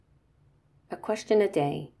A question a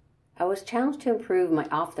day. I was challenged to improve my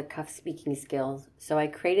off-the-cuff speaking skills, so I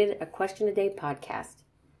created a question a day podcast.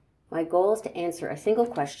 My goal is to answer a single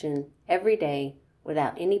question every day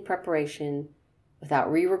without any preparation,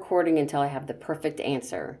 without re-recording until I have the perfect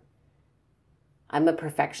answer. I'm a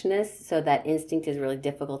perfectionist, so that instinct is really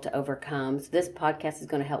difficult to overcome. So this podcast is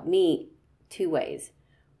going to help me two ways.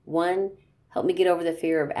 One, help me get over the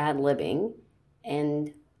fear of ad-libbing,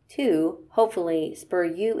 and two, hopefully spur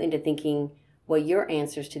you into thinking what your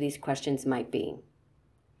answers to these questions might be.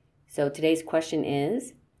 So today's question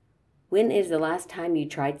is, when is the last time you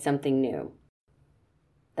tried something new?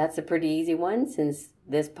 That's a pretty easy one since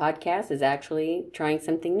this podcast is actually trying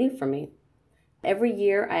something new for me. Every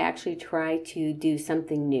year I actually try to do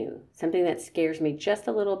something new, something that scares me just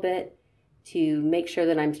a little bit to make sure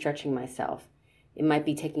that I'm stretching myself. It might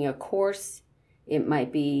be taking a course. It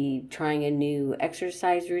might be trying a new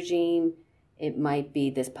exercise regime. It might be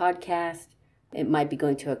this podcast. It might be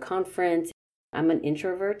going to a conference. I'm an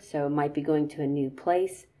introvert, so it might be going to a new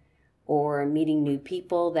place or meeting new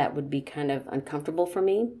people that would be kind of uncomfortable for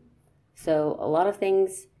me. So a lot of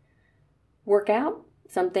things work out.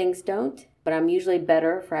 Some things don't, but I'm usually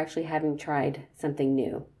better for actually having tried something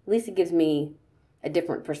new. At least it gives me a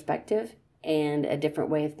different perspective and a different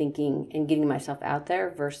way of thinking and getting myself out there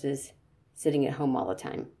versus sitting at home all the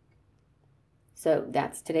time. So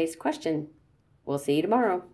that's today's question. We'll see you tomorrow.